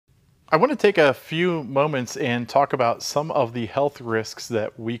I want to take a few moments and talk about some of the health risks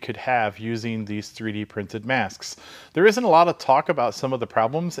that we could have using these 3D printed masks. There isn't a lot of talk about some of the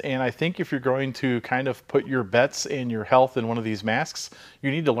problems, and I think if you're going to kind of put your bets and your health in one of these masks,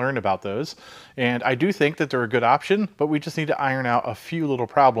 you need to learn about those. And I do think that they're a good option, but we just need to iron out a few little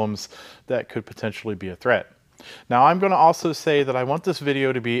problems that could potentially be a threat. Now, I'm going to also say that I want this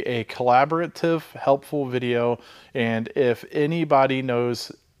video to be a collaborative, helpful video, and if anybody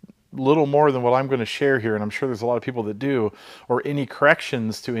knows little more than what I'm going to share here, and I'm sure there's a lot of people that do, or any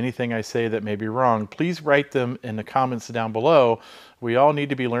corrections to anything I say that may be wrong, please write them in the comments down below. We all need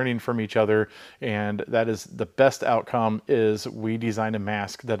to be learning from each other, and that is the best outcome, is we design a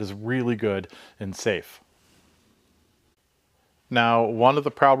mask that is really good and safe. Now, one of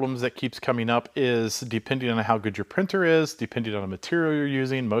the problems that keeps coming up is depending on how good your printer is, depending on the material you're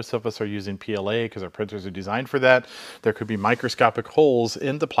using. Most of us are using PLA because our printers are designed for that. There could be microscopic holes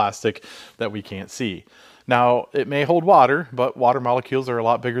in the plastic that we can't see. Now, it may hold water, but water molecules are a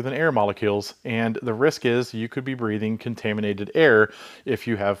lot bigger than air molecules, and the risk is you could be breathing contaminated air if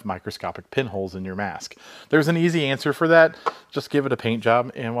you have microscopic pinholes in your mask. There's an easy answer for that. Just give it a paint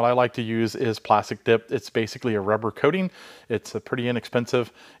job, and what I like to use is plastic dip. It's basically a rubber coating. It's pretty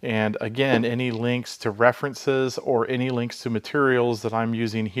inexpensive, and again, any links to references or any links to materials that I'm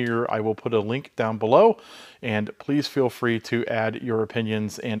using here, I will put a link down below, and please feel free to add your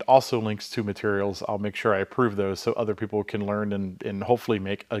opinions and also links to materials. I'll make sure I approve those so other people can learn and hopefully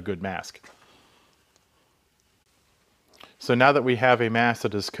make a good mask. So now that we have a mask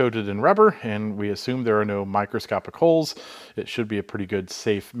that is coated in rubber and we assume there are no microscopic holes, it should be a pretty good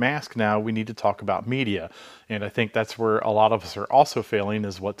safe mask. Now we need to talk about media. And I think that's where a lot of us are also failing,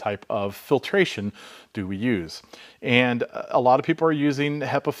 is what type of filtration do we use? And a lot of people are using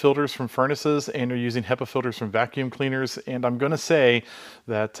HEPA filters from furnaces and are using HEPA filters from vacuum cleaners. And I'm going to say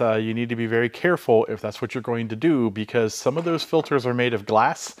that you need to be very careful if that's what you're going to do, because some of those filters are made of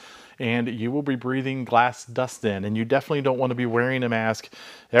glass, and you will be breathing glass dust in, and you definitely don't want to be wearing a mask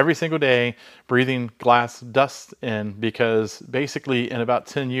every single day breathing glass dust in, because basically in about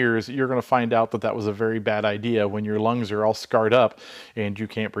 10 years you're going to find out that that was a very bad idea when your lungs are all scarred up and you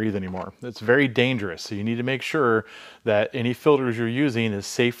can't breathe anymore. It's very dangerous, so you need to make sure that any filters you're using is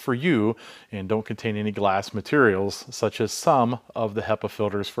safe for you and don't contain any glass materials, such as some of the HEPA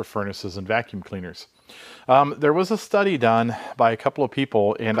filters for furnaces and vacuum cleaners. There was a study done by a couple of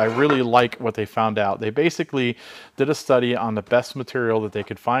people, and I really like what they found out. They basically did a study on the best material that they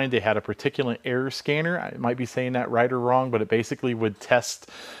could find. They had a particulate air scanner. I might be saying that right or wrong, but it basically would test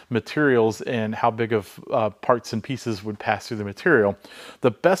materials and how big of parts and pieces would pass through the material.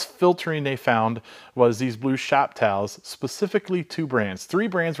 The best filtering they found was these blue shop towels, specifically 2 brands. 3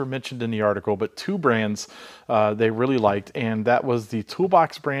 brands were mentioned in the article, but 2 brands they really liked, and that was the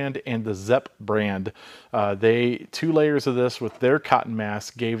Toolbox brand and the Zepp brand. 2 layers of this with their cotton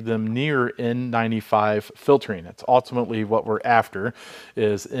mask gave them near N95 filtering. That's ultimately what we're after,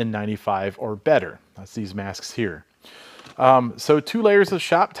 is N95 or better. That's these masks here. So 2 layers of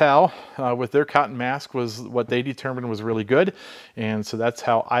shop towel with their cotton mask was what they determined was really good. And so that's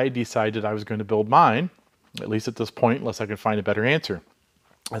how I decided I was going to build mine, at least at this point, unless I can find a better answer.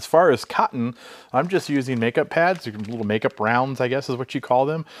 As far as cotton, I'm just using makeup pads, little makeup rounds, I guess is what you call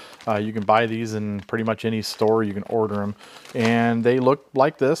them. You can buy these in pretty much any store. You can order them, and they look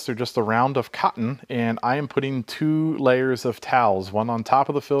like this. They're just a round of cotton, and I am putting 2 layers of towels, one on top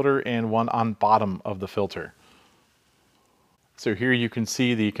of the filter and one on bottom of the filter. So here you can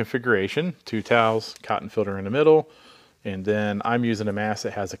see the configuration: 2 towels, cotton filter in the middle, and then I'm using a mask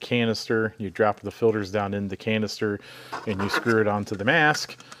that has a canister. You drop the filters down in the canister and you screw it onto the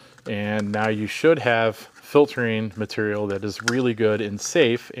mask, and now you should have filtering material that is really good and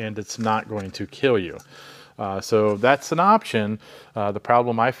safe, and it's not going to kill you. So that's an option. The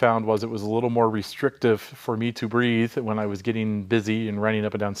problem I found was it was a little more restrictive for me to breathe when I was getting busy and running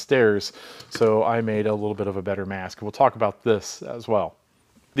up and down stairs. So I made a little bit of a better mask. We'll talk about this as well.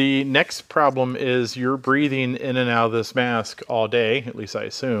 The next problem is you're breathing in and out of this mask all day, at least I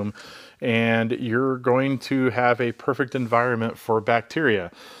assume, and you're going to have a perfect environment for bacteria.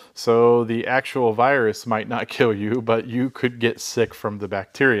 So the actual virus might not kill you, but you could get sick from the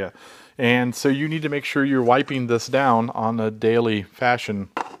bacteria. And so you need to make sure you're wiping this down on a daily fashion.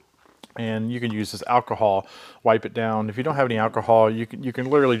 And you can use this alcohol, wipe it down. If you don't have any alcohol, you can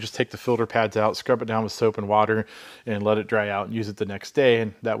literally just take the filter pads out, scrub it down with soap and water, and let it dry out and use it the next day,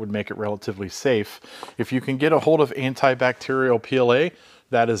 and that would make it relatively safe. If you can get a hold of antibacterial PLA,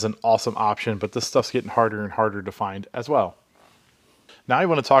 that is an awesome option, but this stuff's getting harder and harder to find as well. Now I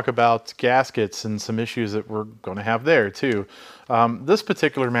want to talk about gaskets and some issues that we're going to have there too. This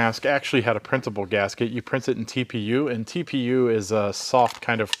particular mask actually had a printable gasket. You print it in TPU, and TPU is a soft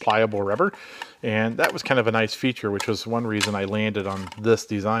kind of pliable rubber. And that was kind of a nice feature, which was one reason I landed on this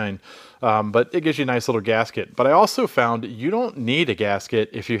design. But it gives you a nice little gasket. But I also found you don't need a gasket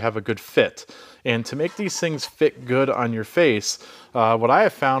if you have a good fit. And to make these things fit good on your face, what I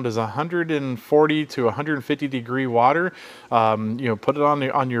have found is 140 to 150 degree water. Put it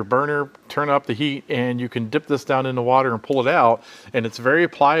on your burner, turn up the heat, and you can dip this down in the water and pull it out. And it's very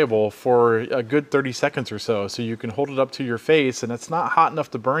pliable for a good 30 seconds or so. So you can hold it up to your face, and it's not hot enough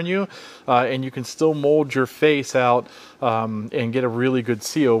to burn you. And you can still mold your face out and get a really good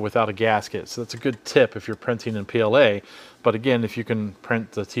seal without a gasket. So that's a good tip if you're printing in PLA. But again, if you can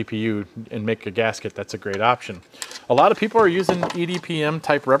print the TPU and make a gasket, that's a great option. A lot of people are using EDPM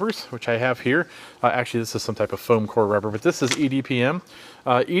type rubbers, which I have here. Actually, this is some type of foam core rubber, but this is EDPM.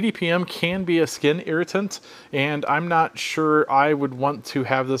 EDPM can be a skin irritant, and I'm not sure I would want to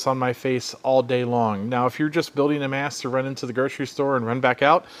have this on my face all day long. Now, if you're just building a mask to run into the grocery store and run back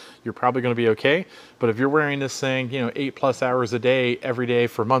out, you're probably going to be okay. But if you're wearing this thing, 8+ hours a day, every day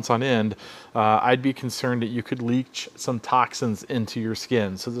for months on end, I'd be concerned that you could leach some toxins into your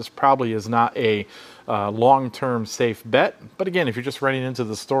skin. So this probably is not a long-term safe bet. But again, if you're just running into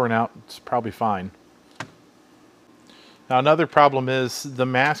the store and out, it's probably fine. Now, another problem is the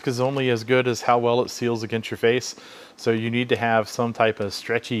mask is only as good as how well it seals against your face. So you need to have some type of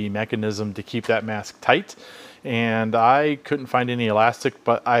stretchy mechanism to keep that mask tight. And I couldn't find any elastic,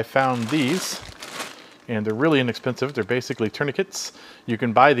 but I found these, and they're really inexpensive. They're basically tourniquets. You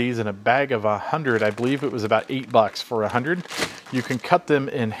can buy these in a bag of 100. I believe it was about $8 for 100. You can cut them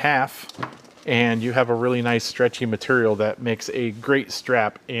in half, and you have a really nice stretchy material that makes a great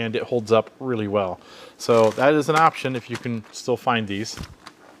strap, and it holds up really well. So that is an option if you can still find these.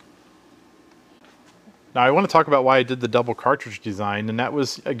 Now I want to talk about why I did the double cartridge design, and that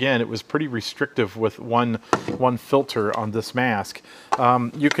was, again, it was pretty restrictive with one filter on this mask.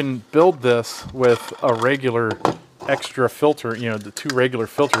 You can build this with a regular extra filter, the 2 regular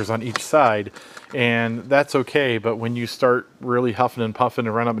filters on each side, and that's okay. But when you start really huffing and puffing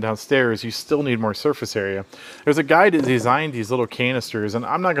and run up and down stairs, you still need more surface area. There's a guy that designed these little canisters, and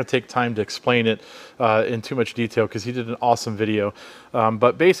I'm not going to take time to explain it in too much detail because he did an awesome video.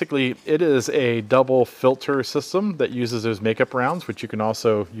 But basically, it is a double filter system that uses those makeup rounds, which you can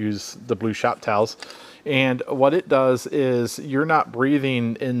also use the blue shop towels. And what it does is you're not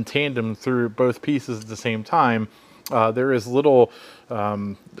breathing in tandem through both pieces at the same time. There is little,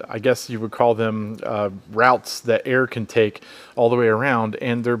 I guess you would call them routes that air can take all the way around,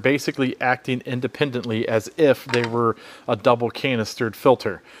 and they're basically acting independently as if they were a double canistered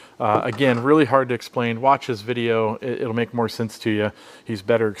filter. Again, really hard to explain. Watch his video. It'll make more sense to you. He's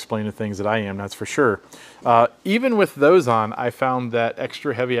better explaining things than I am, that's for sure. Even with those on, I found that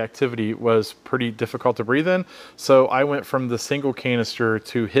extra heavy activity was pretty difficult to breathe in. So I went from the single canister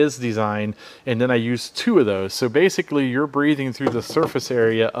to his design, and then I used 2 of those. So basically, you're breathing through the surface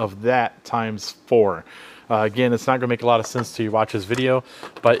area of that times 4. Again, it's not going to make a lot of sense to you watch this video,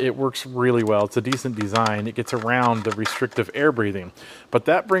 but it works really well. It's a decent design. It gets around the restrictive air breathing. But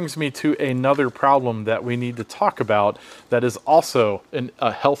that brings me to another problem that we need to talk about that is also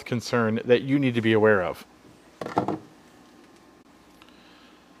a health concern that you need to be aware of.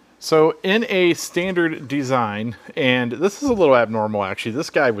 So in a standard design, and this is a little abnormal actually, this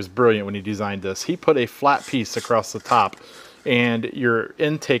guy was brilliant when he designed this. He put a flat piece across the top, and your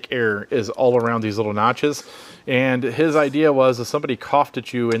intake air is all around these little notches. And his idea was if somebody coughed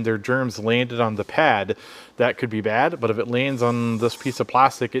at you and their germs landed on the pad, that could be bad. But if it lands on this piece of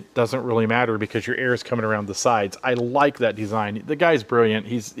plastic, it doesn't really matter because your air is coming around the sides. I like that design. The guy's brilliant.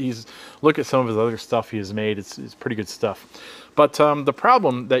 He's look at some of his other stuff he has made. It's pretty good stuff. But the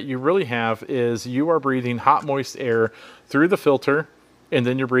problem that you really have is you are breathing hot, moist air through the filter, and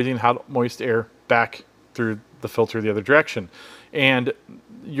then you're breathing hot, moist air back through the filter the other direction. And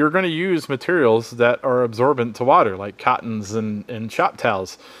you're going to use materials that are absorbent to water, like cottons and shop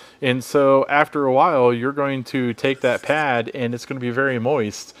towels. And so after a while, you're going to take that pad and it's going to be very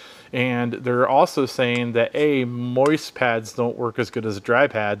moist. And they're also saying that moist pads don't work as good as dry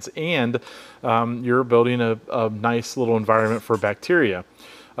pads, and you're building a nice little environment for bacteria.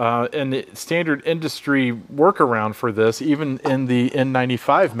 And the standard industry workaround for this, even in the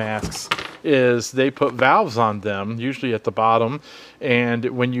N95 masks, is they put valves on them, usually at the bottom, and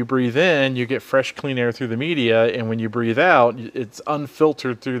when you breathe in, you get fresh, clean air through the media, and when you breathe out, it's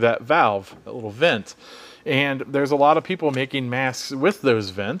unfiltered through that valve, that little vent. And there's a lot of people making masks with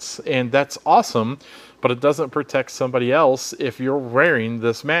those vents, and that's awesome, but it doesn't protect somebody else if you're wearing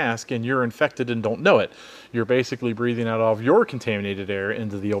this mask and you're infected and don't know it. You're basically breathing out all of your contaminated air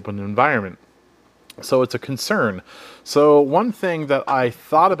into the open environment. So it's a concern. So one thing that I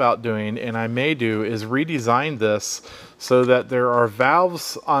thought about doing, and I may do, is redesign this so that there are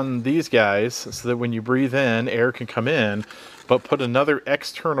valves on these guys so that when you breathe in, air can come in, but put another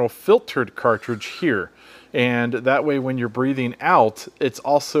external filtered cartridge here. And that way when you're breathing out, it's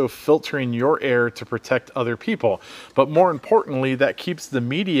also filtering your air to protect other people. But more importantly, that keeps the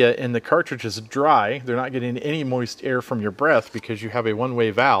media in the cartridges dry. They're not getting any moist air from your breath because you have a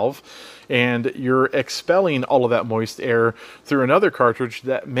one-way valve, and you're expelling all of that moist air through another cartridge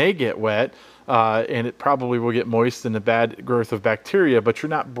that may get wet. And it probably will get moist and a bad growth of bacteria, but you're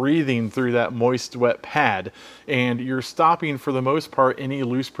not breathing through that moist, wet pad. And you're stopping, for the most part, any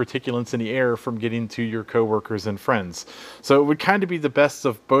loose particulates in the air from getting to your coworkers and friends. So it would kind of be the best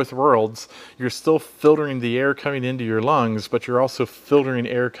of both worlds. You're still filtering the air coming into your lungs, but you're also filtering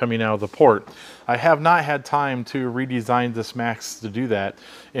air coming out of the port. I have not had time to redesign this mask to do that.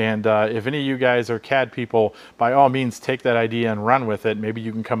 And if any of you guys are CAD people, by all means, take that idea and run with it. Maybe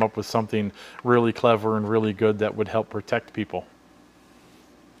you can come up with something really clever and really good that would help protect people.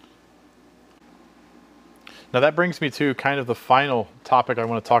 Now that brings me to kind of the final topic I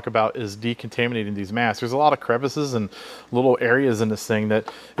want to talk about, is decontaminating these masks. There's a lot of crevices and little areas in this thing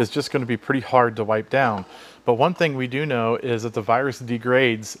that is just going to be pretty hard to wipe down. But one thing we do know is that the virus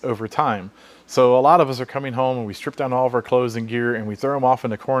degrades over time. So a lot of us are coming home and we strip down all of our clothes and gear and we throw them off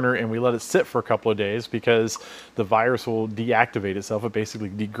in a corner and we let it sit for a couple of days because the virus will deactivate itself. It basically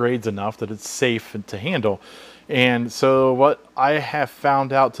degrades enough that it's safe to handle. And so what I have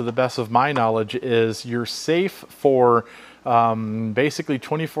found out, to the best of my knowledge, is you're safe for basically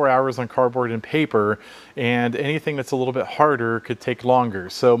 24 hours on cardboard and paper, and anything that's a little bit harder could take longer.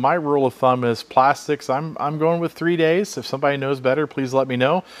 So my rule of thumb is plastics. I'm going with 3 days. If somebody knows better, please let me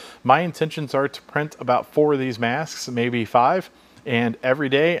know. My intentions are to print about 4 of these masks, maybe 5. And every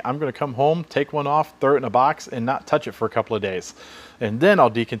day I'm going to come home, take one off, throw it in a box, and not touch it for a couple of days. And then I'll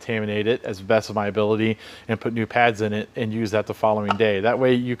decontaminate it as best of my ability and put new pads in it and use that the following day. That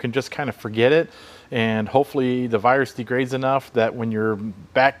way you can just kind of forget it, and hopefully the virus degrades enough that when you're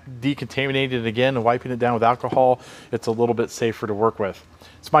back decontaminated again and wiping it down with alcohol, it's a little bit safer to work with.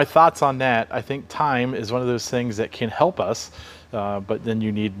 So my thoughts on that: I think time is one of those things that can help us. But then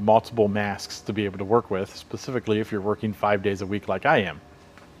you need multiple masks to be able to work with, specifically if you're working 5 days a week like I am.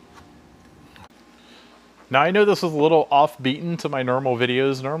 Now I know this is a little off-beaten to my normal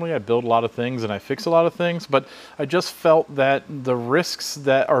videos. Normally I build a lot of things and I fix a lot of things, but I just felt that the risks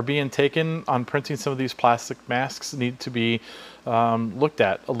that are being taken on printing some of these plastic masks need to be looked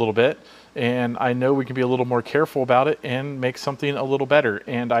at a little bit. And I know we can be a little more careful about it and make something a little better.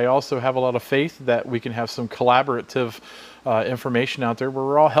 And I also have a lot of faith that we can have some collaborative information out there where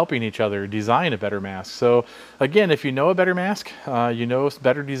we're all helping each other design a better mask. So again, if you know a better mask, you know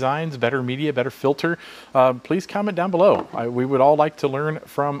better designs, better media, better filter, please comment down below. We would all like to learn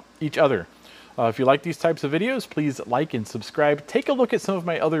from each other. If you like these types of videos, please like and subscribe. Take a look at some of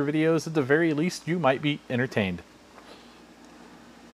my other videos. At the very least, you might be entertained.